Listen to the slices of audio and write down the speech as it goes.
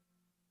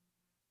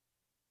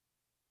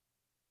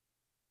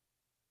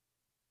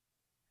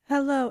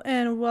Hello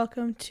and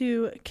welcome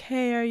to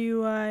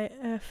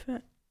KRUI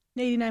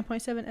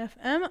 89.7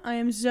 FM. I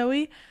am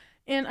Zoe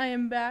and I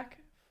am back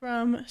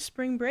from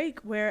spring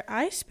break where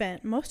I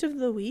spent most of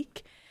the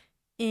week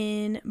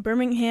in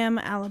Birmingham,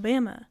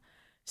 Alabama.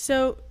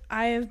 So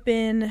I have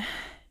been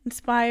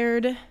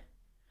inspired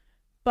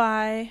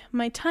by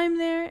my time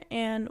there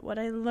and what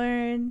I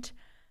learned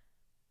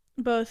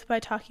both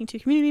by talking to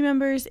community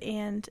members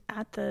and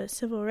at the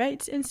Civil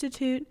Rights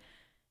Institute.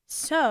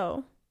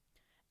 So,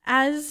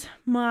 as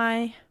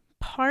my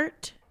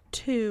part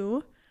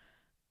 2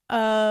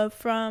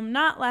 from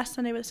not last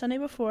Sunday, but the Sunday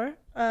before,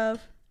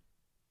 of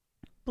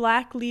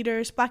Black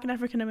leaders, Black and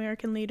African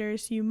American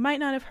leaders you might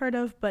not have heard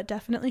of, but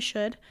definitely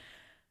should,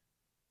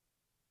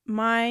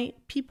 my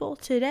people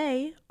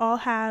today all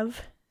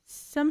have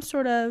some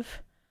sort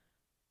of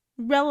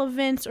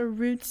relevance or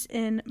roots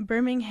in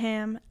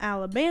Birmingham,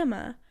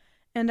 Alabama.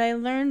 And I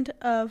learned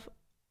of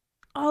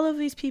all of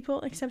these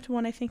people, except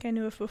one I think I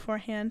knew of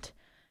beforehand,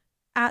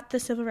 at the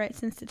Civil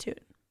Rights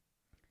Institute.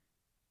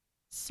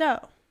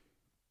 So,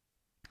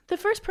 the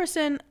first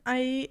person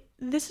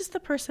this is the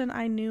person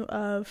I knew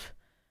of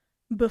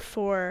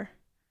before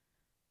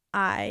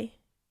I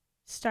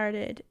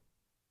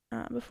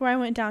before I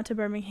went down to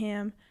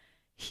Birmingham.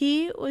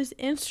 He was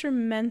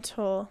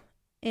instrumental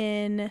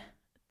in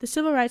the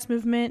civil rights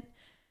movement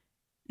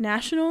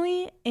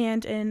nationally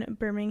and in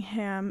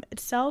Birmingham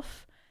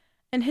itself,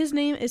 and his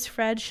name is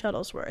Fred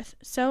Shuttlesworth.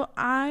 So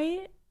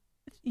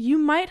you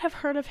might have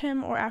heard of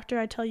him, or after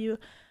I tell you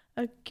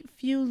a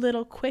few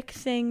little quick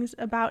things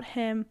about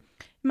him,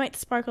 it might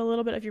spark a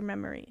little bit of your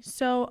memory.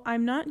 So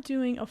I'm not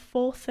doing a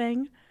full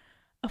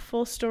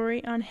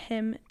story on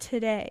him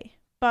today,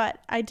 but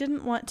I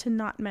didn't want to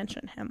not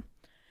mention him.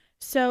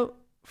 So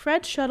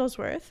Fred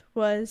Shuttlesworth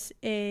was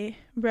a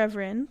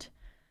reverend,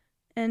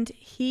 and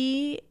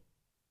he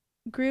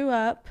grew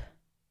up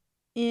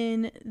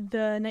in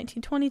the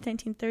 1920s,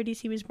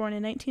 1930s. He was born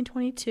in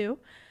 1922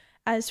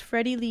 as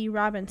Freddie Lee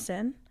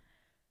Robinson.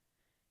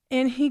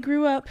 And he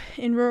grew up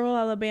in rural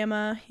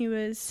Alabama. He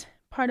was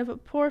part of a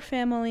poor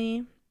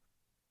family,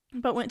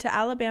 but went to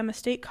Alabama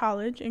State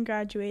College and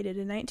graduated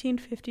in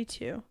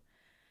 1952.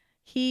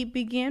 He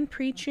began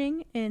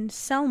preaching in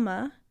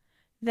Selma,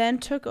 then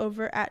took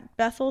over at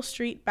Bethel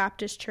Street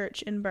Baptist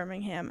Church in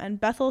Birmingham. And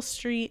Bethel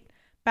Street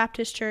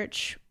Baptist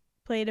Church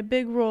played a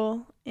big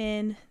role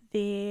in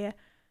the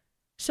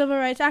civil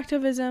rights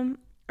activism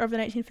of the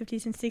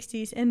 1950s and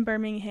 60s in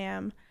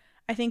Birmingham.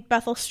 I think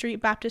Bethel Street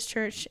Baptist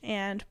Church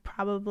and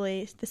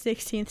probably the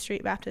 16th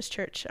Street Baptist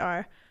Church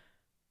are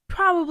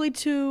probably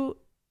two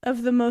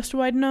of the most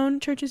wide-known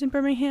churches in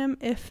Birmingham,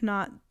 if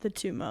not the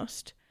two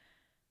most.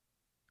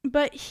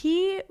 But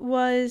he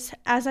was,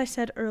 as I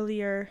said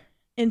earlier,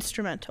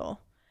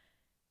 instrumental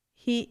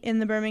in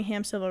the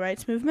Birmingham civil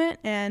rights movement,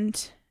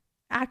 and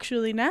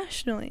actually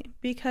nationally,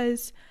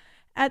 because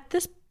at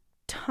this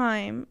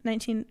time,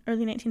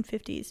 early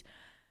 1950s,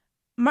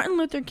 Martin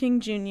Luther King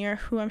Jr.,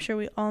 who I'm sure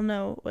we all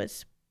know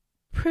was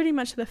pretty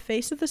much the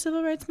face of the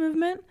civil rights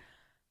movement,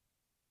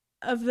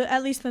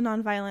 at least the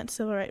nonviolent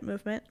civil rights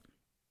movement,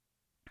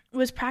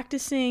 was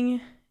practicing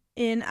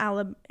in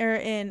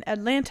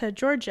Atlanta,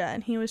 Georgia,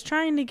 and he was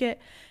trying to get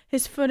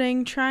his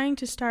footing, trying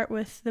to start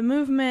with the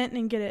movement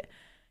and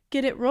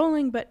get it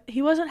rolling, but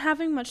he wasn't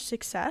having much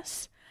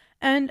success,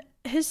 and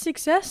his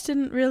success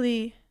didn't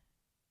really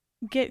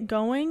get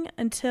going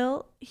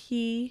until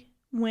he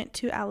went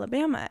to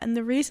Alabama. And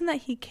the reason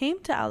that he came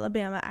to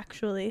Alabama,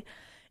 actually,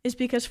 is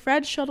because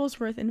Fred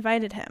Shuttlesworth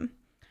invited him.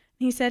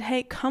 He said,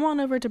 "Hey, come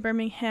on over to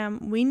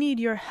Birmingham. We need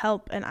your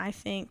help, and I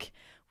think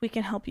we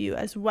can help you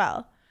as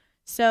well."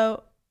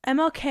 So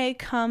MLK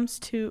comes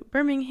to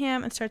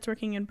Birmingham and starts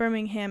working in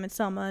Birmingham and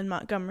Selma and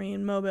Montgomery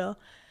and Mobile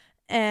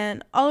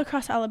and all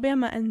across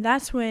Alabama, and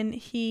that's when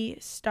he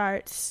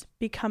starts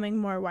becoming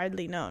more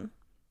widely known.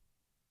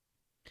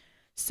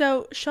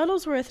 So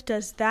Shuttlesworth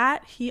does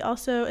that. He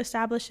also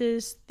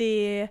establishes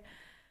the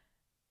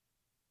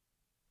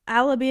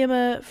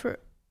Alabama for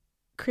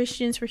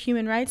Christians for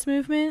Human Rights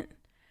movement,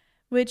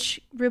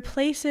 which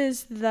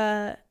replaces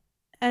the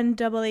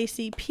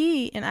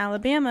NAACP in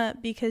Alabama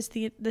because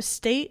the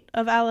state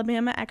of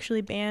Alabama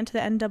actually banned the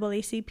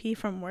NAACP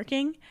from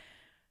working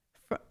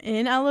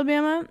in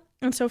Alabama.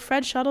 And so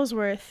Fred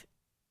Shuttlesworth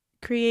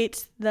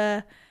creates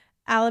the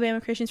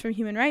Alabama Christians for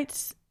Human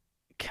Rights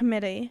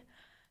Committee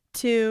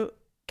to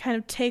kind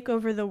of take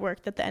over the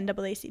work that the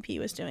NAACP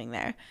was doing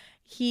there.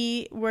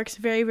 He works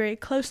very, very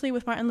closely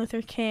with Martin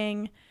Luther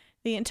King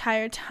the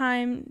entire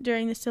time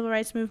during the civil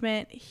rights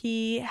movement.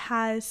 He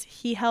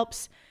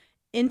helps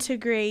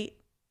integrate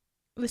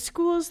the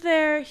schools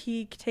there.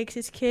 He takes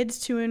his kids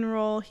to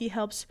enroll. He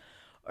helps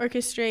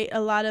orchestrate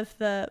a lot of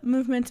the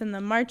movements and the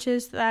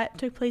marches that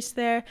took place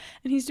there.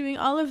 And he's doing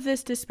all of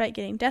this despite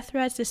getting death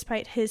threats,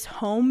 despite his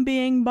home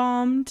being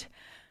bombed.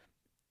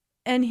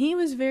 And he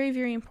was very,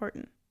 very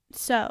important.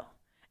 So,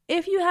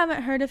 if you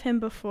haven't heard of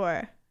him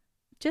before,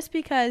 just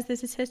because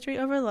this is history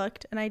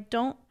overlooked, and I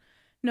don't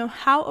know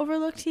how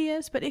overlooked he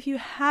is, but if you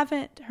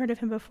haven't heard of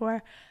him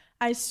before,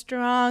 I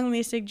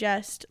strongly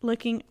suggest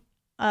looking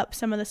up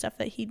some of the stuff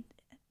that he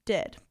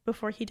did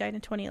before he died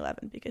in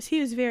 2011, because he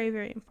was very,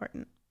 very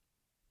important.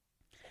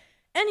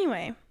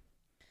 Anyway,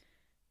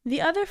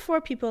 the other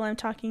 4 people I'm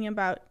talking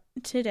about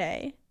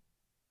today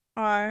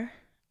are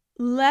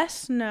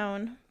less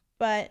known,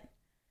 but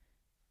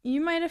you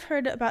might have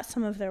heard about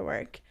some of their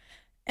work.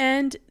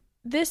 And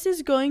this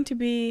is going to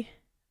be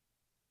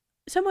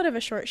somewhat of a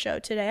short show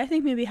today. I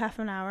think maybe half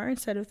an hour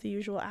instead of the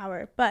usual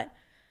hour. But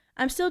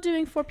I'm still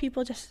doing 4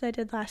 people just as I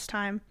did last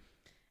time.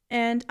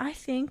 And I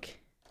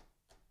think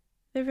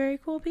they're very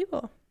cool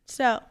people.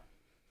 So,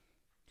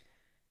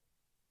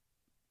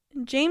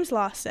 James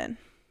Lawson.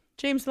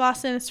 James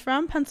Lawson is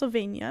from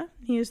Pennsylvania.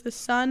 He is the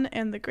son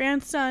and the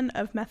grandson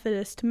of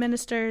Methodist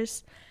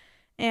ministers.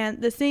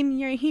 And the same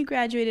year he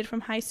graduated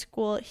from high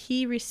school,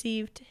 he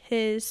received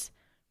his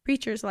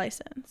preacher's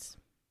license.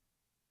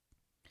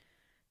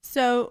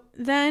 So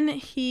then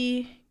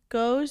he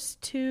goes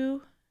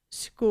to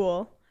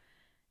school,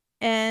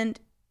 and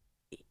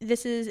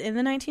this is in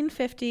the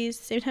 1950s,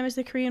 same time as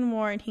the Korean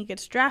War, and he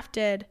gets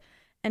drafted,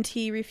 and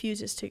he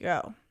refuses to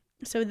go.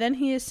 So then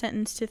he is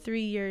sentenced to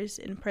 3 years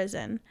in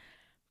prison,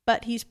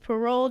 but he's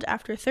paroled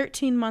after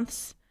 13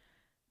 months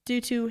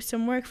due to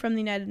some work from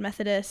the United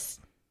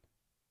Methodist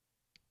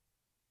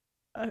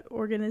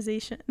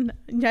organization.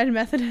 United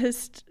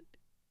Methodist,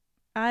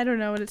 I don't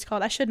know what it's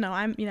called. I should know.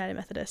 I'm United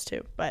Methodist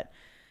too, but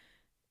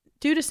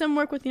due to some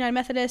work with United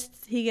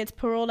Methodists, he gets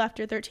paroled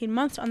after 13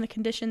 months on the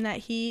condition that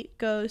he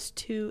goes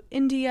to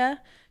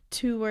India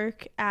to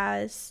work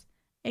as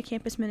a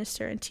campus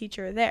minister and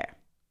teacher there.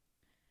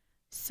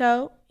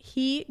 So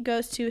he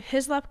goes to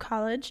Hislop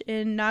College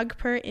in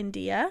Nagpur,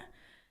 India,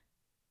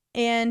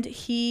 and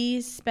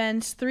he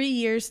spends 3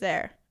 years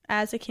there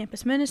as a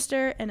campus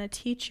minister and a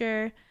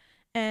teacher.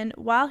 And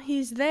while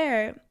he's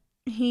there,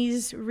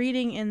 he's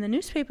reading in the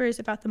newspapers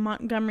about the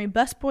Montgomery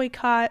bus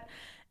boycott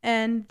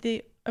and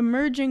the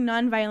emerging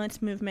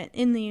nonviolence movement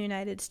in the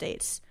United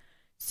States.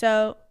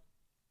 So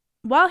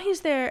while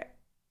he's there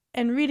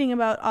and reading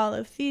about all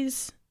of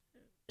these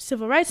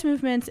civil rights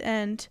movements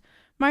and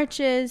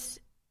marches,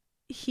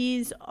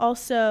 he's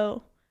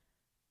also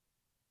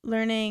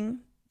learning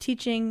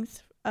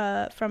teachings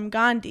from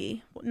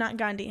Gandhi, not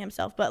Gandhi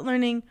himself, but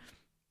learning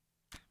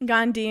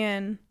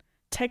Gandhian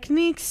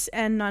techniques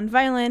and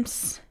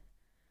nonviolence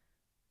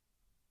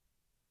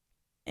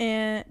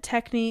and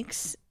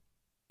techniques.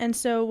 And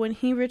so when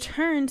he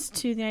returns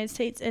to the United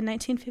States in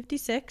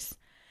 1956,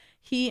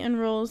 he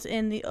enrolls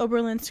in the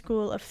Oberlin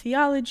School of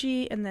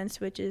Theology and then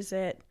switches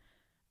it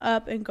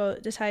up and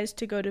decides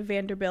to go to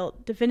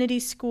Vanderbilt Divinity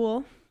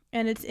School.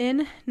 And it's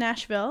in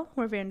Nashville,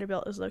 where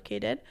Vanderbilt is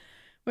located,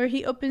 where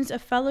he opens a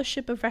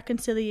Fellowship of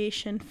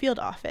Reconciliation field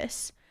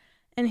office.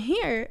 And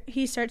here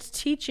he starts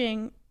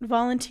teaching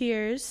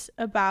volunteers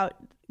about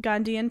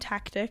Gandhian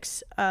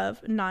tactics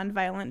of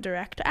nonviolent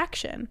direct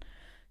action,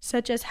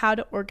 such as how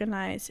to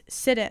organize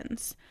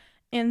sit-ins.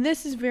 And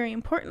this is very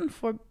important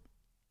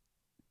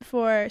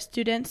for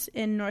students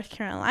in North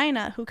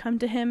Carolina who come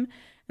to him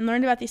and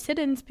learn about these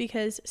sit-ins,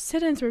 because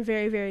sit-ins were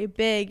very, very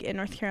big in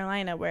North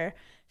Carolina, where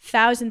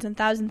thousands and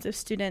thousands of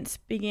students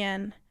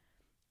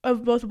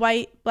of both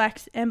white,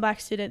 blacks, and black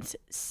students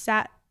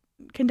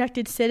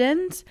conducted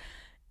sit-ins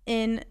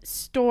in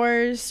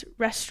stores,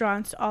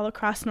 restaurants all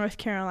across North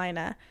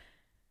Carolina.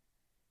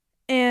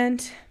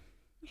 And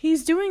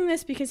he's doing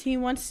this because he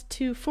wants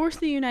to force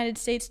the United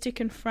States to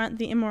confront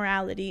the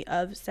immorality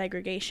of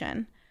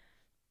segregation.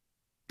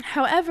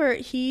 However,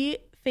 he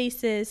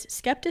faces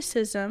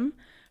skepticism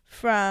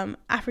from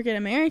African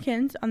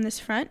Americans on this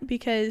front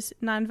because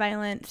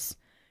nonviolence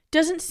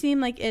doesn't seem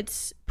like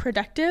it's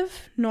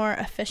productive nor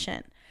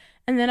efficient.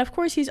 And then, of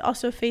course, he's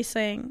also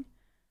facing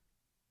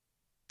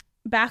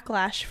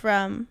backlash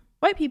from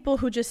white people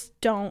who just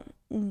don't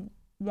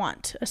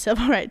want a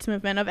civil rights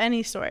movement of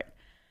any sort.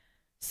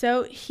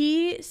 So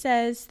he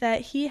says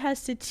that he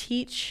has to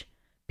teach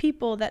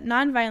people that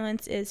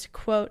nonviolence is,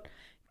 quote,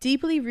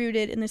 deeply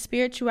rooted in the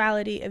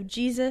spirituality of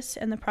Jesus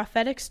and the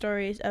prophetic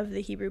stories of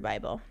the Hebrew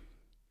Bible.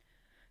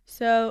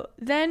 So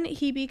then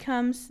he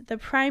becomes the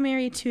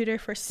primary tutor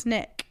for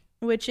SNCC,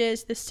 which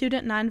is the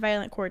Student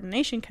Nonviolent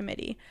Coordination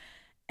Committee.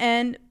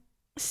 And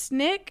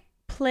SNCC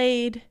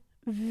played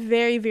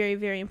very, very,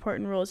 very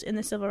important roles in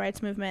the civil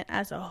rights movement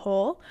as a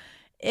whole.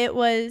 It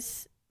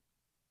was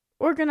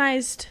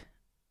organized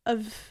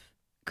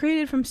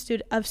created from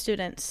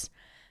students,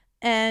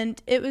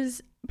 and it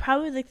was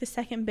probably like the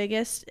second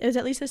biggest, it was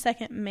at least the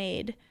second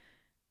made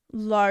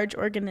large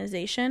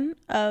organization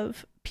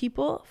of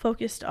people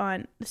focused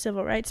on the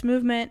civil rights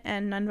movement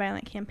and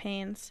nonviolent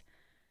campaigns.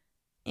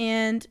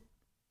 And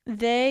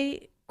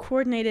they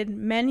coordinated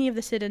many of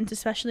the sit-ins,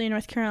 especially in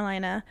North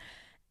Carolina,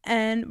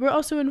 and were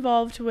also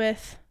involved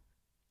with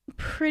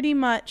pretty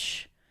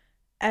much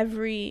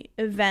every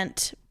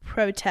event,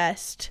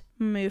 protest,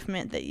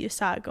 movement that you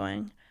saw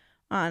going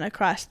on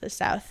across the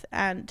South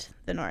and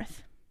the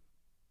North.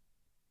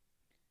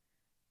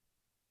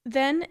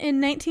 Then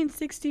in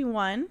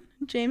 1961,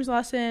 James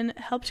Lawson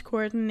helped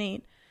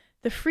coordinate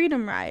the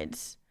Freedom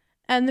Rides.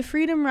 And the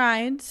Freedom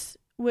Rides,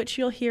 which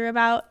you'll hear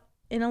about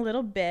in a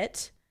little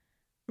bit,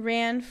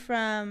 ran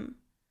from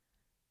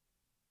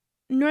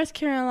North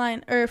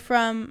Carolina, or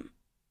from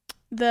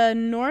the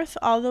north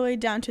all the way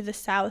down to the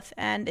south,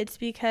 and it's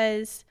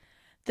because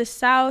the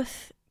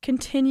South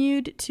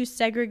continued to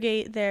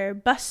segregate their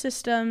bus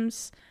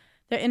systems,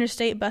 their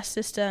interstate bus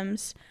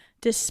systems,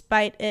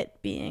 despite it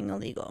being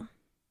illegal.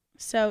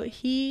 So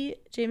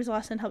James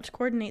Lawson, helped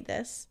coordinate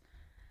this,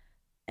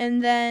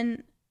 and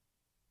then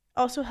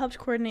also helped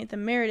coordinate the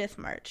Meredith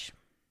March.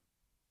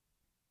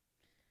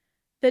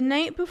 The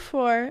night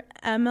before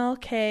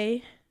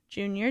MLK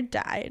Jr.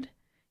 died,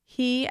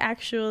 he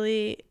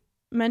actually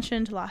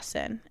mentioned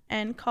Lawson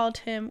and called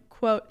him,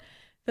 quote,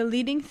 the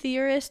leading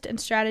theorist and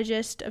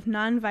strategist of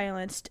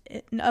nonviolence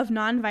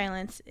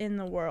in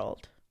the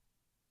world.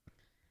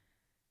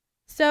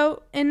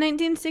 So, in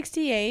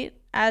 1968,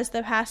 as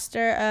the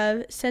pastor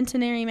of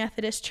Centenary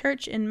Methodist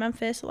Church in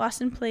Memphis,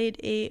 Lawson played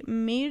a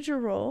major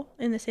role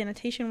in the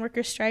sanitation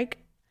workers' strike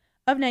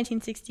of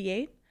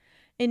 1968.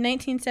 In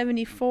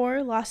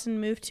 1974,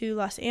 Lawson moved to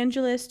Los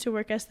Angeles to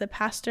work as the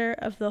pastor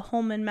of the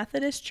Holman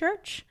Methodist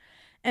Church,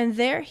 and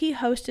there he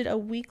hosted a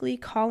weekly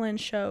call-in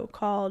show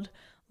called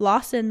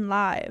Lawson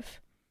Live,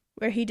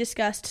 where he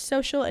discussed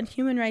social and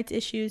human rights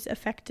issues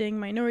affecting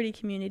minority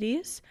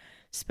communities,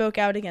 spoke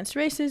out against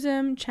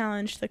racism,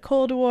 challenged the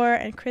Cold War,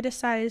 and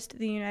criticized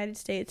the United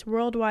States'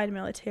 worldwide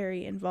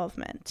military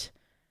involvement.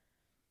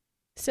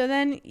 So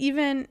then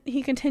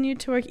he continued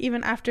to work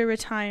even after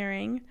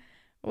retiring,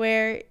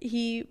 where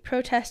he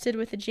protested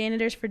with the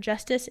Janitors for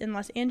Justice in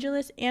Los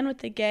Angeles and with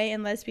the gay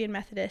and lesbian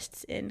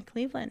Methodists in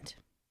Cleveland.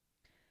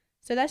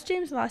 So that's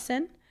James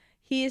Lawson.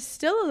 He is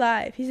still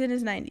alive. He's in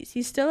his 90s.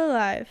 He's still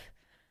alive.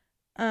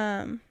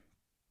 I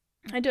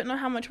don't know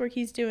how much work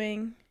he's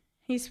doing.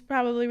 He's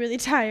probably really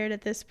tired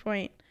at this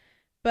point.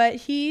 But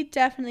he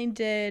definitely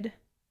did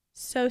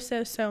so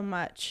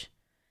much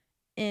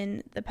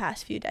in the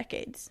past few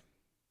decades.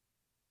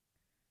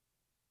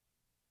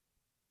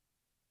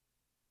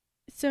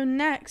 So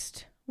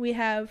next, we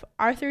have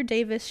Arthur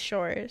Davis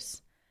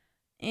Shores.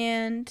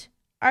 And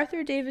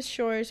Arthur Davis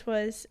Shores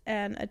was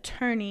an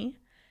attorney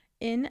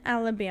in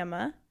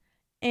Alabama.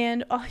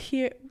 And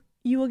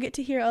you will get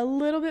to hear a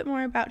little bit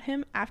more about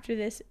him after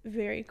this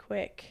very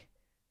quick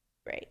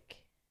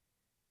break.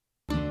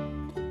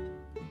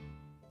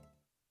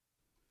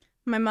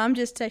 My mom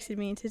just texted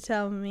me to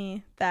tell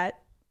me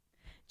that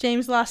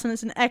James Lawson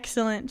is an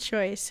excellent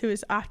choice who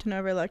is often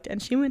overlooked,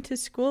 and she went to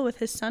school with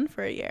his son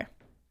for a year.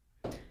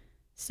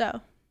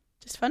 So,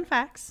 just fun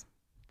facts,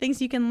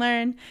 things you can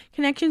learn,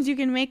 connections you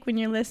can make when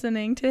you're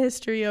listening to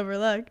History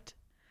Overlooked.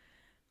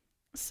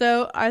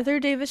 So,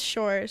 Arthur Davis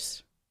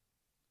Shores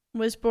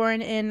was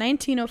born in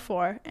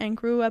 1904 and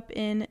grew up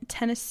in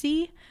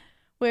Tennessee,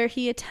 where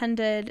he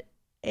attended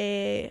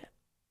a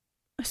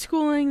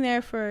schooling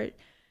there for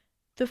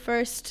the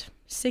first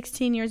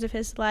 16 years of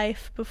his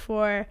life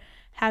before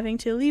having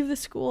to leave the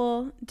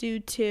school due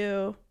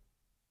to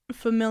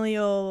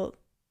familial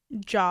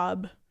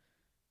job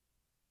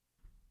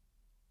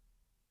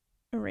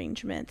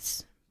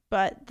arrangements,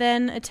 but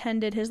then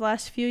attended his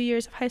last few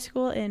years of high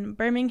school in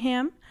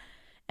Birmingham,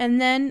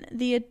 and then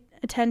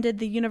attended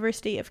the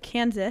University of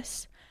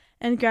Kansas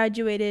and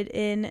graduated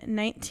in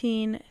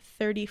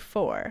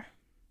 1934.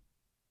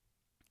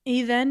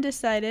 He then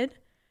decided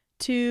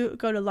to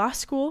go to law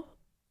school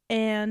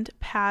and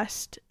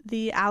passed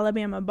the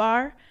Alabama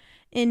bar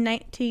in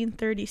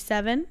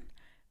 1937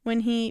 when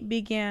he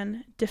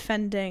began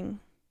defending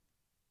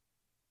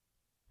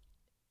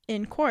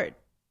in court.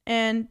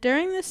 And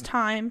during this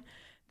time,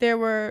 there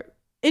were,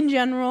 in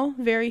general,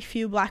 very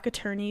few black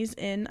attorneys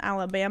in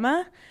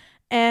Alabama,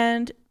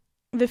 and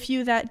the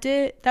few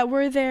that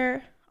were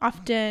there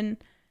often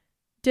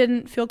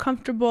didn't feel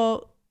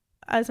comfortable,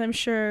 as I'm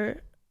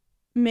sure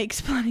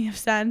makes plenty of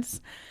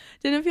sense,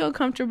 didn't feel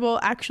comfortable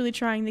actually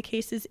trying the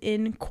cases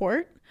in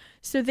court.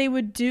 So they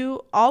would do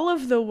all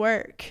of the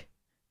work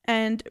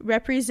and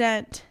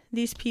represent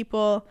these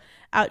people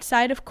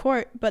outside of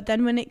court, but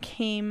then when it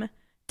came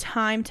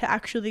time to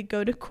actually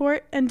go to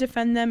court and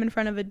defend them in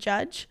front of a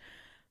judge,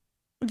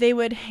 they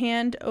would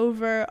hand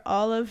over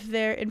all of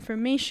their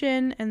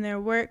information and their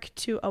work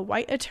to a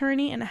white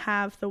attorney and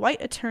have the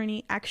white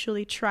attorney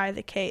actually try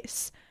the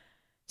case.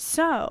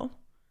 So,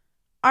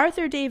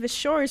 Arthur Davis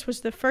Shores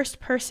was the first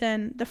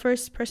person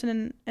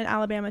in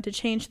Alabama to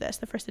change this,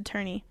 the first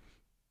attorney.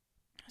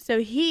 So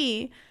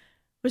he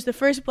was the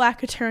first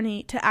black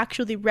attorney to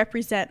actually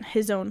represent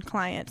his own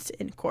clients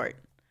in court.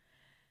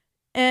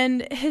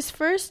 And his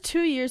first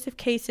 2 years of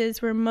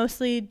cases were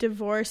mostly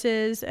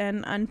divorces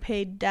and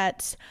unpaid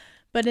debts.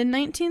 But in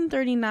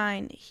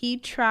 1939, he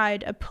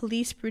tried a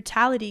police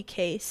brutality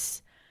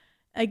case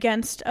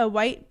against a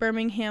white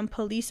Birmingham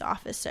police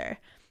officer,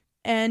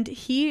 and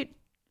he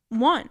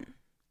won.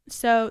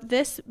 So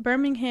this white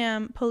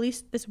Birmingham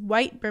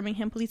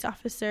police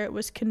officer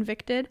was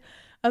convicted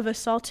of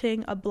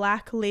assaulting a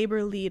black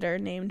labor leader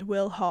named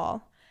Will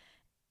Hall.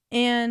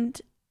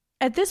 And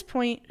at this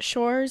point,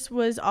 Shores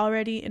was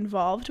already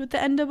involved with the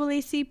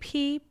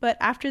NAACP, but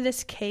after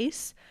this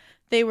case,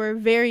 they were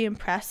very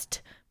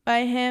impressed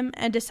by him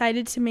and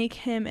decided to make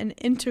him an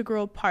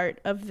integral part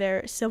of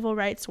their civil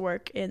rights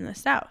work in the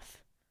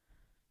South.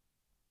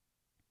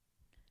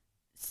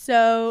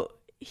 So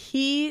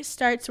he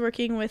starts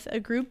working with a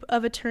group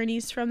of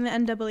attorneys from the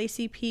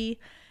NAACP,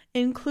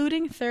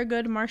 including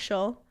Thurgood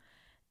Marshall,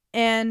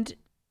 and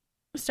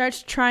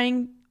starts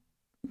trying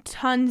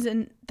tons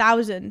and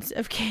thousands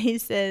of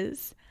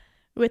cases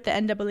with the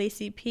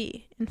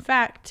NAACP. In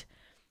fact,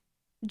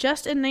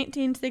 just in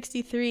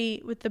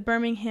 1963, with the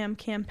Birmingham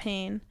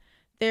campaign,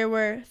 there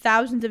were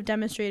thousands of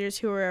demonstrators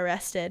who were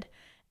arrested,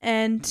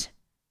 and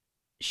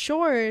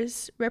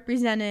Shores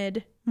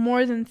represented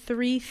more than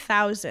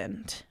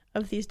 3,000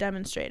 of these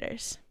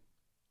demonstrators.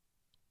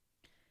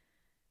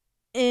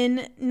 In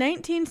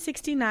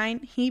 1969,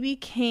 he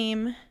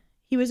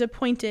was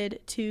appointed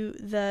to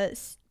the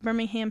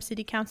Birmingham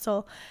City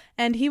Council,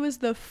 and he was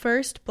the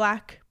first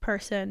Black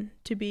person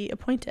to be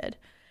appointed.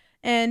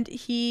 And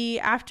the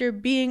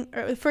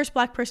first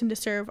Black person to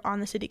serve on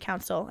the City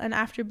Council. And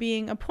after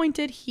being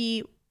appointed,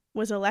 he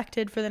was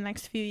elected for the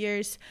next few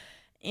years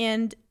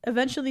and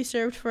eventually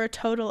served for a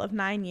total of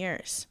 9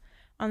 years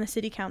on the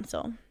City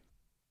Council.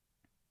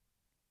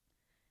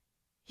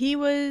 He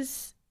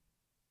was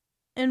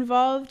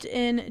involved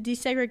in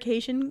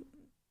desegregation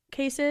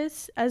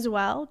cases as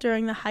well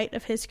during the height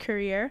of his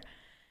career,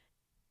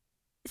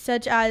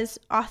 such as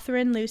Arthur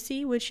and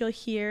Lucy, which you'll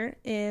hear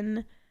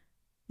in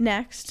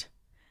next,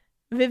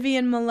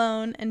 Vivian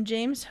Malone, and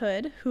James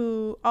Hood,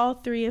 all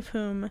three of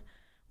whom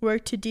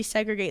worked to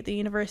desegregate the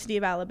University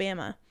of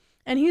Alabama.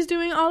 And he's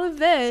doing all of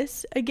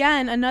this,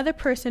 again, another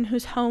person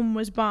whose home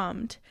was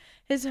bombed.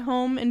 His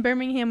home in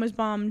Birmingham was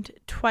bombed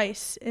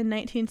twice in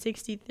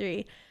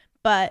 1963,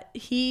 but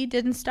he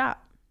didn't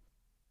stop.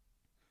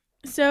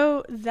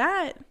 So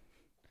that's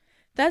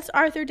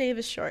Arthur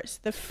Davis Shores,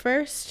 the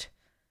first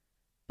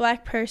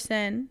Black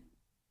person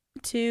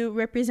to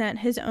represent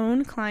his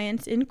own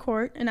clients in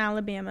court in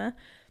Alabama,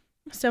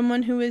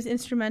 someone who was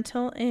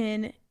instrumental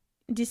in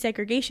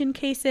desegregation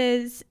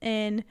cases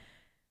and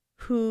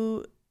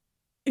who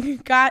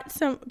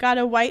got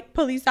a white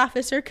police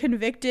officer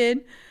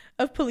convicted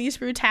of police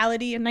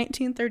brutality in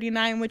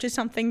 1939, which is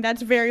something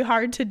that's very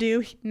hard to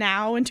do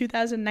now in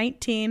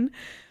 2019.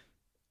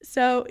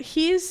 So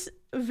he's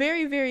a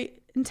very,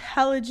 very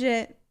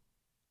intelligent,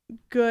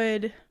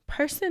 good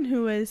person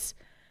who was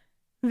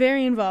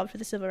very involved with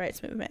the civil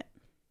rights movement.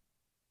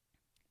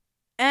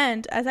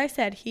 And as I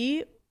said,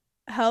 he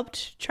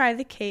helped try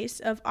the case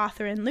of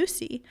Arthur and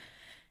Lucy,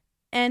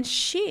 and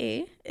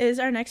she is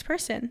our next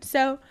person.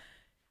 So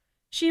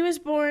she was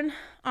born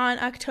on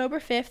October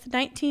 5th,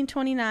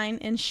 1929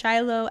 in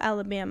Shiloh,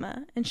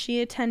 Alabama, and she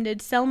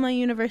attended Selma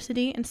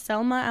University in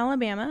Selma,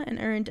 Alabama, and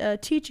earned a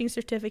teaching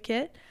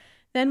certificate,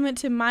 then went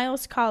to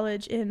Miles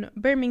College in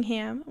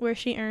Birmingham, where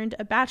she earned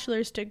a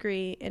bachelor's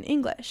degree in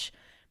English.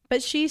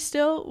 But she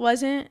still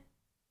wasn't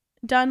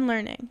done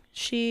learning.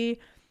 She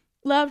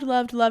loved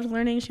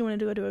learning. She wanted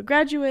to go to a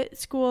graduate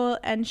school,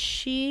 and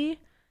she,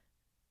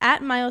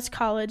 at Miles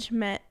College,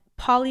 met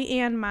Polly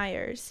Ann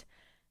Myers.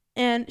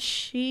 And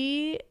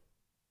she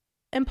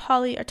and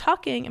Polly are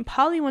talking, and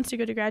Polly wants to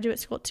go to graduate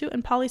school too,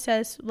 and Polly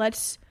says,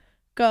 let's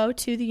go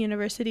to the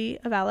University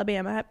of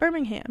Alabama at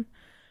Birmingham.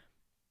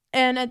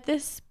 And at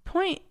this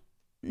point,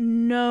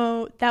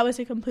 no, that was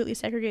a completely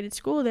segregated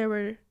school.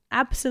 There's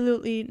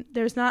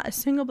not a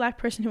single Black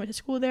person who went to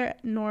school there,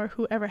 nor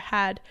who ever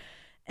had.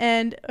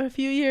 And a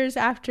few years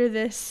after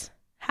this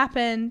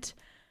happened,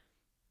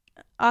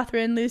 Arthur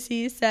and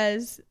Lucy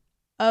says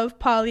of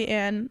Polly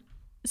Ann,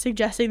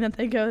 suggesting that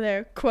they go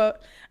there, quote,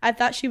 "I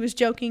thought she was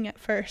joking at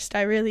first.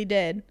 I really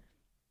did."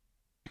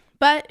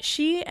 But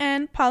she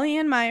and Polly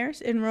Ann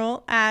Myers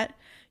enroll at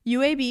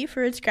UAB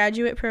for its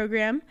graduate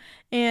program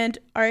and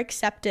are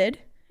accepted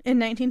in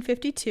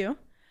 1952.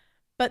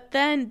 But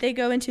then they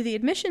go into the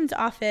admissions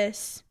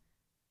office,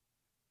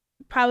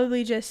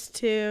 probably just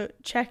to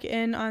check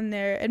in on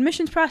their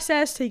admissions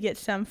process, to get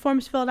some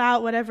forms filled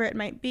out, whatever it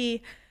might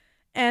be.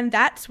 And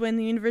that's when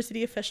the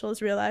university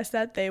officials realized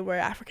that they were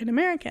African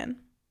American.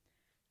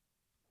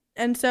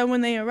 And so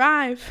when they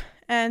arrive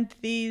and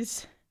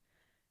these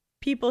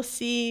people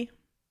see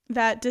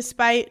that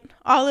despite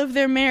all of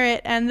their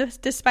merit and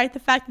despite the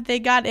fact that they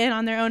got in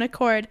on their own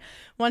accord,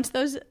 once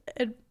those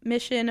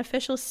admission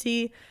officials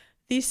see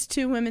these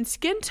two women's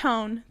skin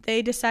tone,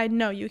 they decide,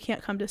 no, you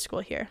can't come to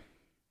school here.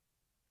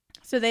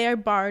 So they are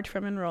barred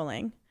from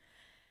enrolling.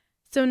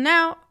 So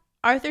now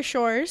Arthur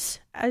Shores,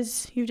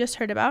 as you just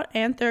heard about,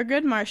 and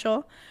Thurgood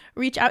Marshall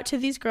reach out to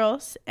these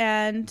girls,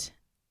 and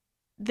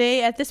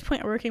they, at this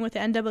point, are working with the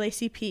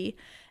NAACP,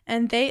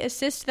 and they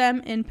assist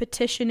them in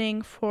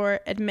petitioning for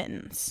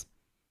admittance.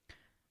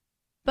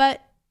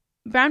 But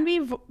Brown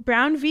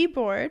v.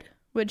 Board,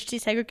 which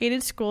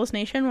desegregated schools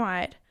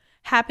nationwide,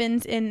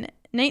 happens in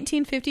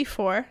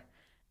 1954,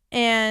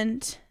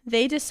 and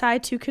they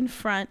decide to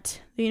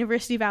confront the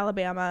University of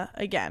Alabama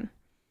again.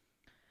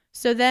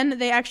 So then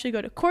they actually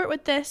go to court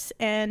with this,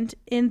 and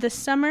in the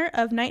summer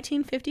of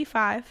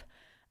 1955,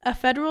 a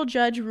federal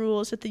judge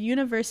rules that the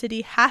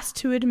university has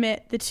to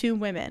admit the two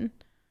women.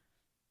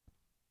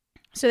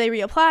 So they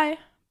reapply,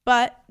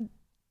 but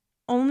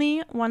only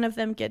one of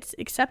them gets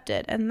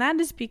accepted, and that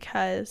is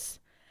because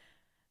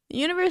the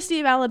University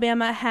of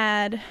Alabama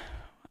had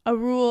a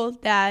rule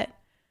that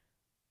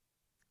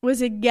was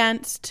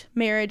against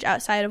marriage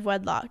outside of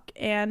wedlock.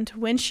 And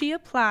when she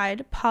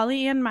applied,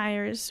 Polly Ann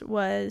Myers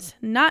was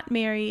not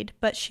married,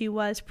 but she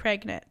was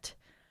pregnant.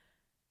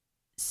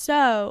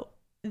 So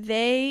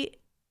they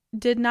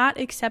did not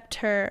accept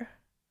her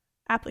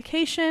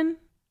application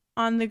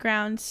on the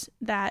grounds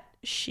that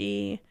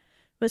she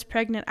was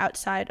pregnant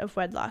outside of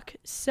wedlock.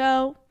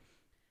 So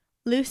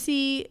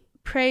Lucy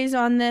preys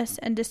on this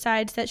and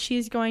decides that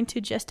she's going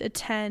to just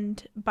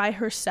attend by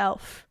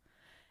herself.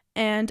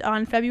 And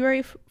on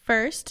February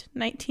 1st,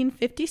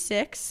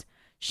 1956,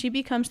 she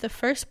becomes the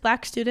first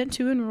Black student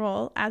to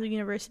enroll at the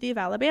University of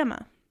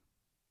Alabama,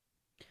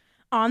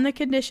 on the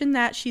condition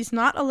that she's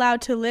not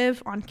allowed to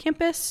live on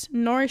campus,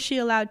 nor is she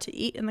allowed to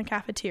eat in the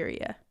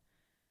cafeteria.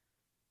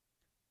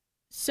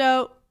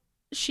 So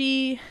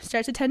she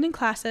starts attending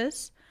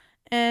classes,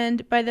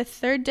 and by the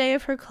third day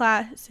of her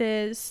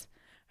classes,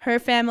 her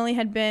family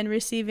had been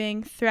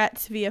receiving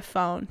threats via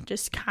phone,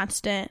 just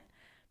constant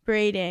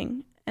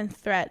berating and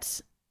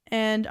threats.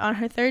 And on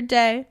her third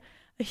day,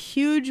 a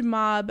huge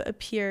mob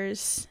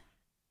appears,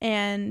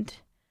 and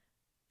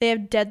they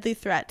have deadly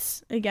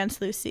threats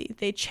against Lucy.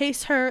 They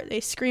chase her,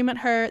 they scream at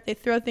her, they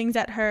throw things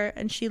at her,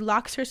 and she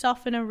locks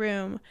herself in a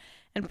room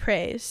and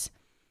prays.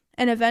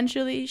 And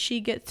eventually she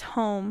gets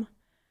home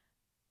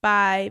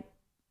by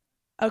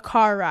a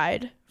car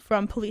ride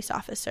from police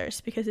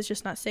officers because it's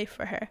just not safe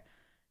for her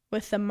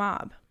with the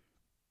mob.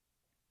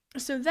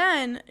 So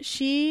then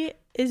she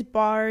is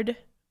barred,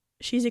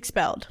 she's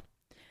expelled.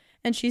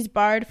 And she's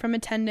barred from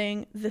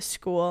attending the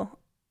school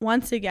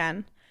once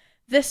again,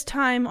 this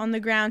time on the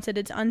grounds that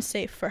it's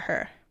unsafe for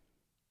her.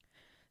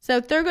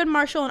 So Thurgood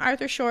Marshall and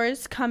Arthur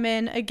Shores come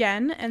in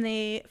again, and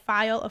they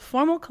file a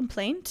formal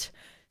complaint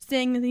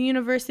saying that the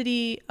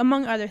university,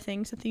 among other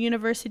things, that the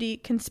university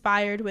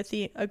conspired with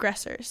the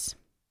aggressors.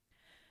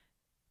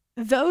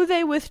 Though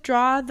they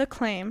withdraw the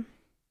claim,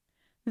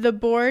 the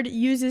board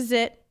uses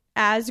it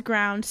as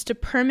grounds to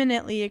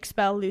permanently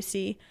expel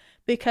Lucy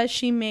because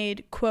she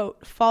made,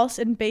 quote, false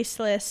and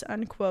baseless,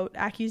 unquote,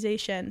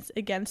 accusations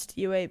against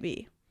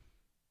UAB.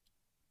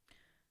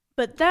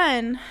 But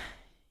then,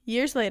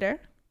 years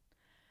later,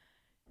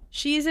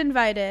 she's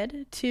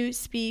invited to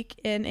speak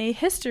in a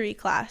history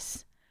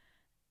class.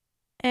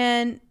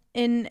 And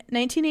in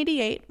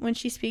 1988, when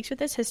she speaks with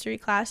this history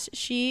class,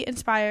 she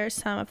inspires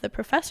some of the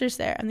professors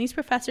there. And these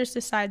professors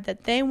decide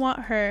that they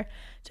want her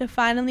to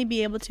finally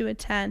be able to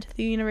attend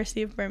the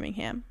University of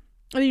Birmingham,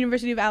 or the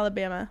University of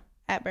Alabama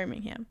at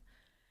Birmingham.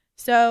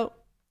 So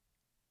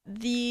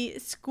the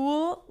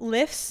school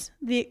lifts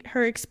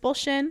her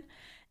expulsion,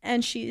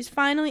 and she's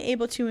finally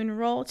able to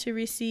enroll to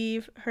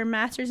receive her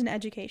master's in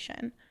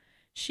education.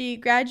 She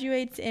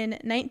graduates in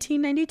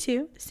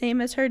 1992, same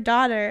as her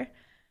daughter,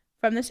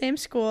 from the same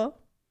school,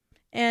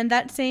 and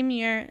that same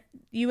year,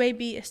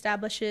 UAB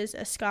establishes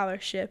a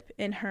scholarship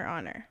in her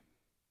honor.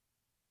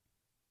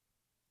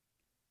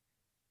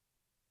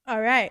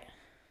 All right.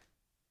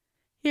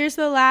 Here's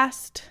the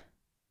last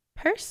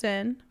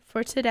person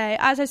for today.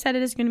 As I said,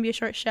 it is going to be a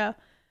short show.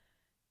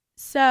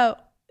 So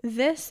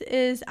this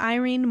is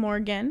Irene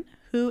Morgan,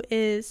 who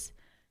is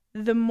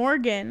the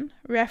Morgan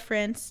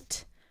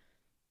referenced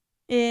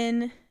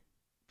in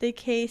the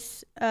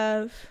case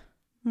of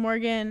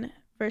Morgan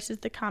versus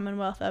the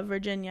Commonwealth of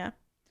Virginia.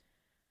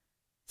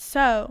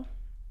 So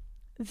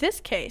this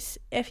case,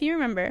 if you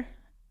remember,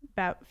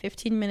 about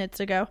 15 minutes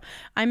ago,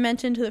 I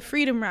mentioned the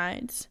freedom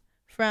rides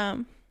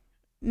from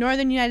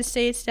northern United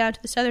States down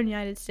to the southern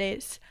United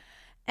States.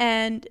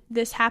 And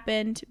this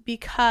happened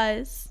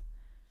because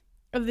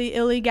of the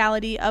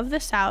illegality of the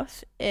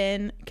South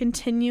in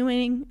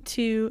continuing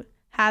to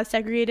have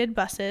segregated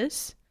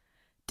buses,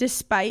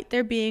 despite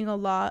there being a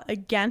law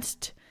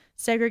against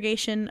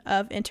segregation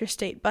of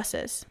interstate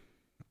buses.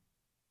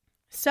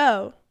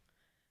 So,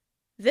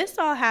 this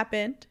all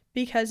happened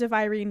because of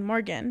Irene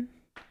Morgan.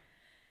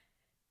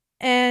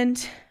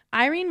 And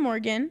Irene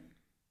Morgan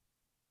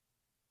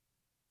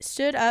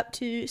stood up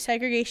to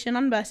segregation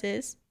on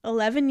buses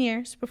 11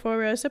 years before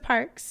Rosa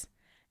Parks.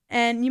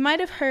 And you might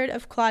have heard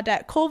of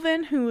Claudette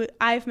Colvin, who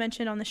I've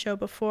mentioned on the show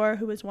before,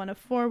 who was one of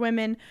 4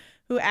 women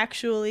who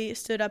actually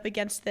stood up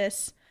against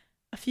this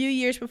a few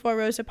years before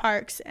Rosa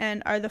Parks,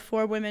 and are the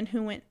 4 women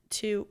who went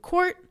to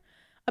court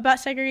about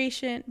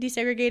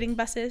desegregating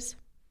buses.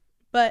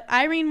 But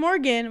Irene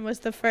Morgan was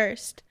the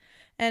first,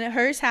 and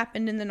hers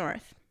happened in the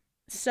North.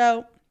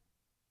 So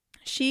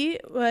she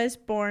was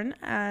born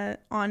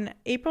on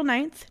April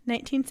 9th,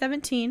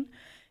 1917,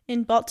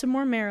 in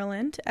Baltimore,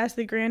 Maryland, as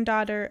the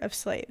granddaughter of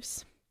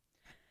slaves.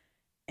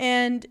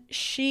 And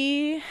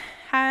she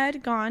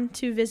had gone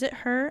to visit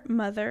her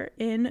mother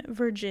in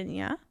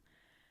Virginia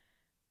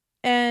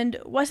and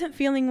wasn't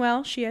feeling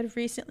well. She had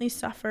recently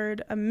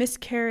suffered a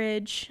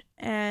miscarriage,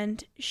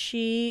 and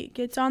she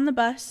gets on the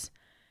bus,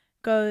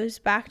 goes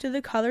back to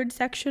the colored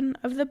section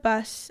of the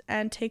bus,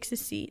 and takes a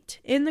seat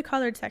in the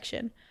colored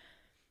section.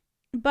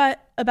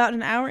 But about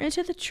an hour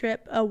into the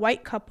trip, a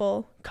white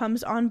couple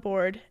comes on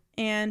board,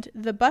 and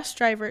the bus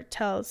driver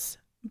tells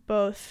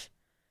both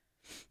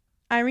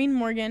Irene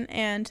Morgan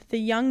and the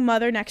young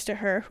mother next to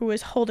her, who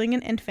is holding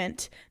an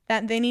infant,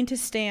 that they need to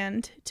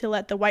stand to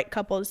let the white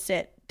couple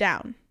sit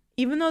down.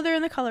 Even though they're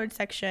in the colored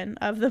section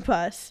of the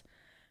bus,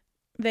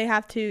 they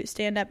have to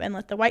stand up and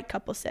let the white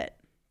couple sit.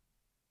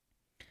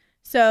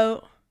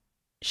 So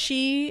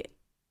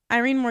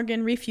Irene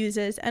Morgan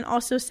refuses and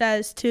also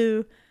says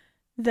to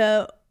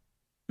the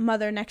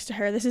mother next to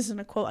her, this isn't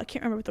a quote, I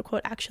can't remember what the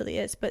quote actually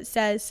is, but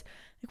says,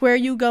 "Where are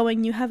you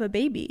going? You have a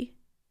baby.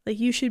 Like,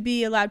 you should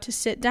be allowed to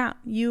sit down.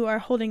 You are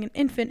holding an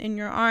infant in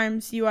your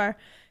arms. You are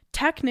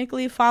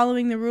technically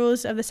following the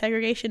rules of the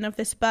segregation of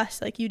this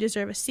bus. Like, you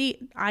deserve a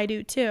seat. I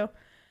do too."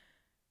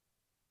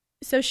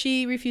 So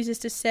she refuses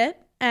to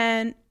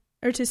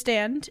to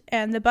stand,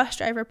 and the bus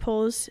driver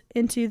pulls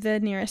into the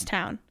nearest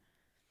town.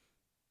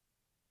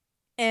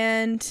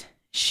 And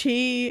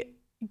she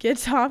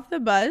gets off the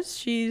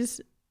bus.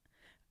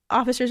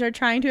 Officers are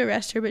trying to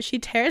arrest her, but she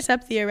tears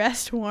up the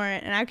arrest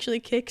warrant and actually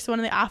kicks one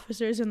of the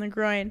officers in the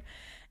groin.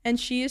 And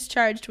she is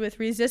charged with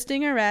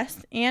resisting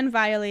arrest and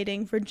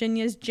violating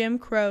Virginia's Jim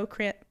Crow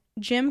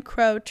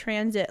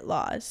transit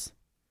laws.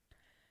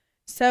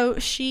 So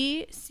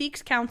she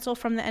seeks counsel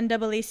from the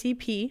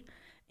NAACP,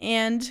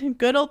 and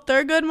good old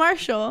Thurgood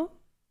Marshall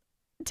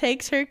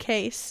takes her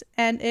case,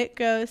 and it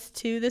goes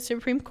to the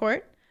Supreme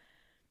Court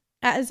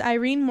as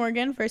Irene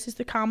Morgan versus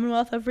the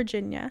Commonwealth of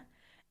Virginia.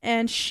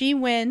 And she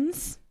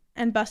wins,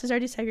 and buses are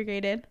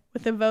desegregated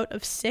with a vote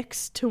of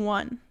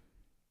 6-1.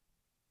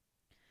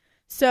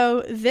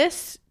 So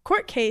this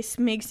court case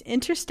makes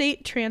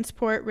interstate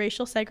transport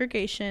racial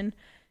segregation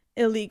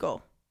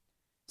illegal.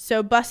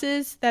 So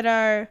buses that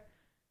are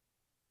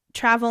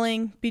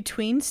traveling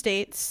between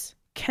states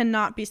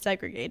cannot be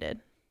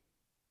segregated.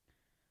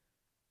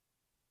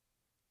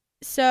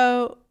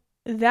 So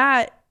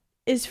that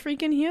is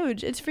freaking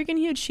huge. It's freaking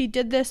huge. She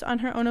did this on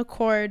her own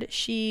accord.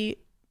 She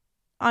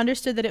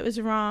understood that it was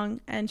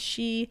wrong, and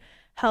she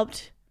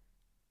helped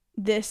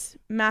this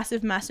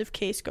massive, massive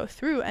case go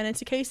through. And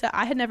it's a case that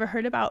I had never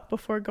heard about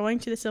before going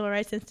to the Civil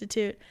Rights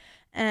Institute,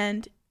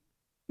 and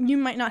you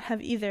might not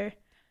have either.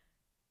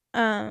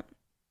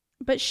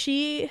 But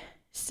she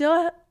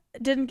still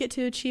didn't get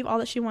to achieve all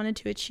that she wanted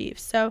to achieve.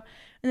 So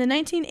in the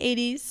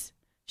 1980s,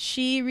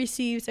 she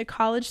receives a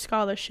college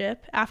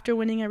scholarship after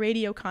winning a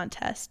radio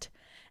contest.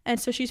 And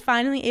so she's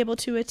finally able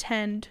to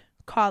attend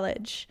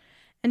college.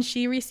 And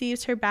she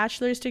receives her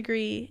bachelor's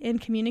degree in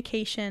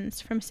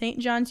communications from St.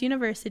 John's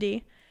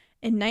University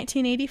in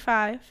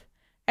 1985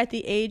 at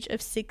the age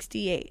of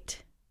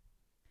 68.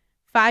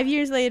 5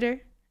 years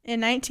later,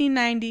 in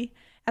 1990,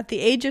 at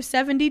the age of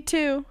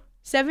 72,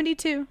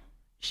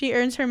 she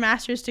earns her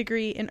master's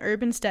degree in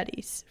urban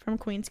studies from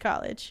Queens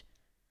College.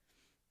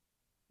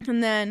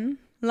 And then,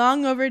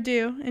 long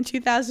overdue, in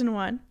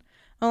 2001,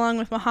 along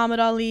with Muhammad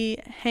Ali,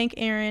 Hank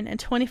Aaron, and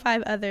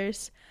 25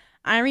 others,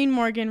 Irene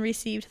Morgan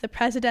received the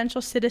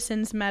Presidential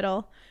Citizens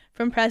Medal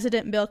from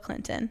President Bill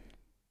Clinton.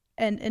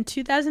 And in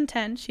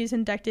 2010, she's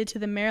inducted to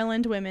the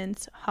Maryland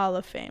Women's Hall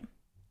of Fame.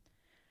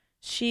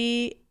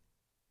 She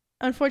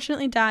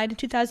unfortunately died in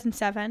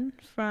 2007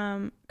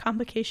 from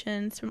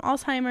complications from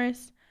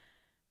Alzheimer's,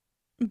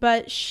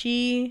 but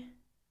she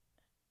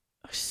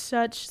was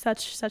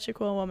such a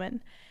cool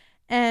woman.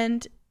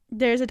 And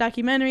there's a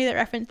documentary there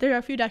are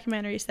a few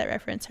documentaries that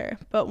reference her,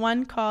 but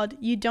one called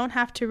 "You Don't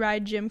Have to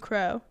Ride Jim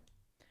Crow."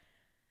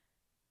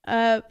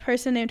 A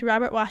person named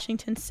Robert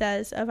Washington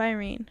says of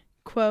Irene,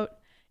 quote,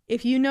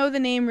 "If you know the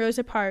name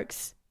Rosa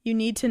Parks, you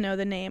need to know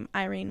the name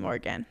Irene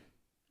Morgan,"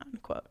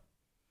 unquote.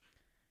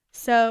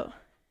 So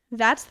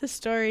that's the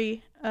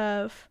story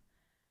of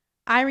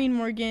Irene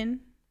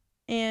Morgan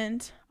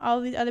and all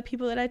these other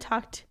people that I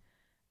talked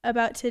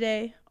about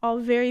today. All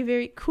very,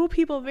 very cool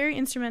people, very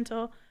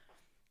instrumental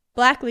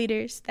Black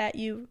leaders that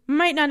you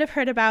might not have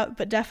heard about,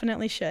 but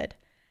definitely should.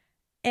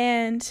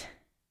 And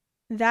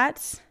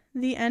that's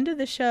the end of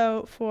the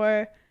show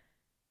for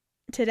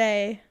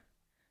today.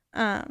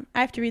 I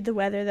have to read the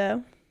weather,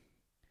 though.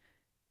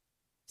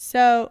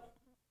 So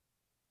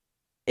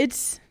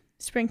it's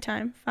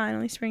springtime,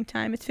 finally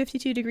springtime. It's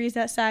 52 degrees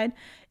outside.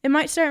 It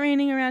might start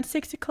raining around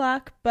 6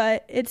 o'clock,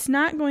 but it's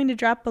not going to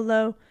drop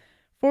below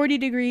 40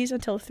 degrees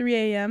until 3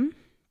 a.m.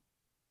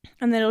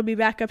 And then it'll be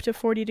back up to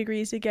 40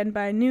 degrees again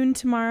by noon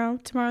tomorrow.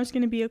 Tomorrow's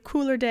going to be a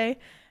cooler day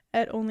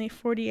at only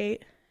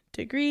 48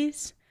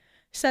 degrees.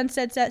 Sun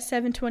sets at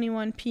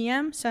 7:21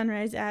 p.m.,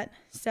 sunrise at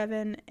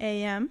 7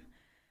 a.m.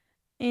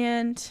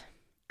 And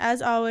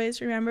as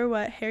always, remember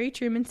what Harry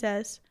Truman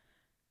says: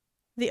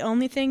 the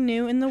only thing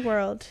new in the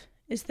world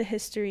is the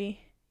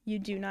history you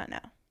do not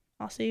know.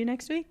 I'll see you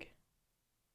next week.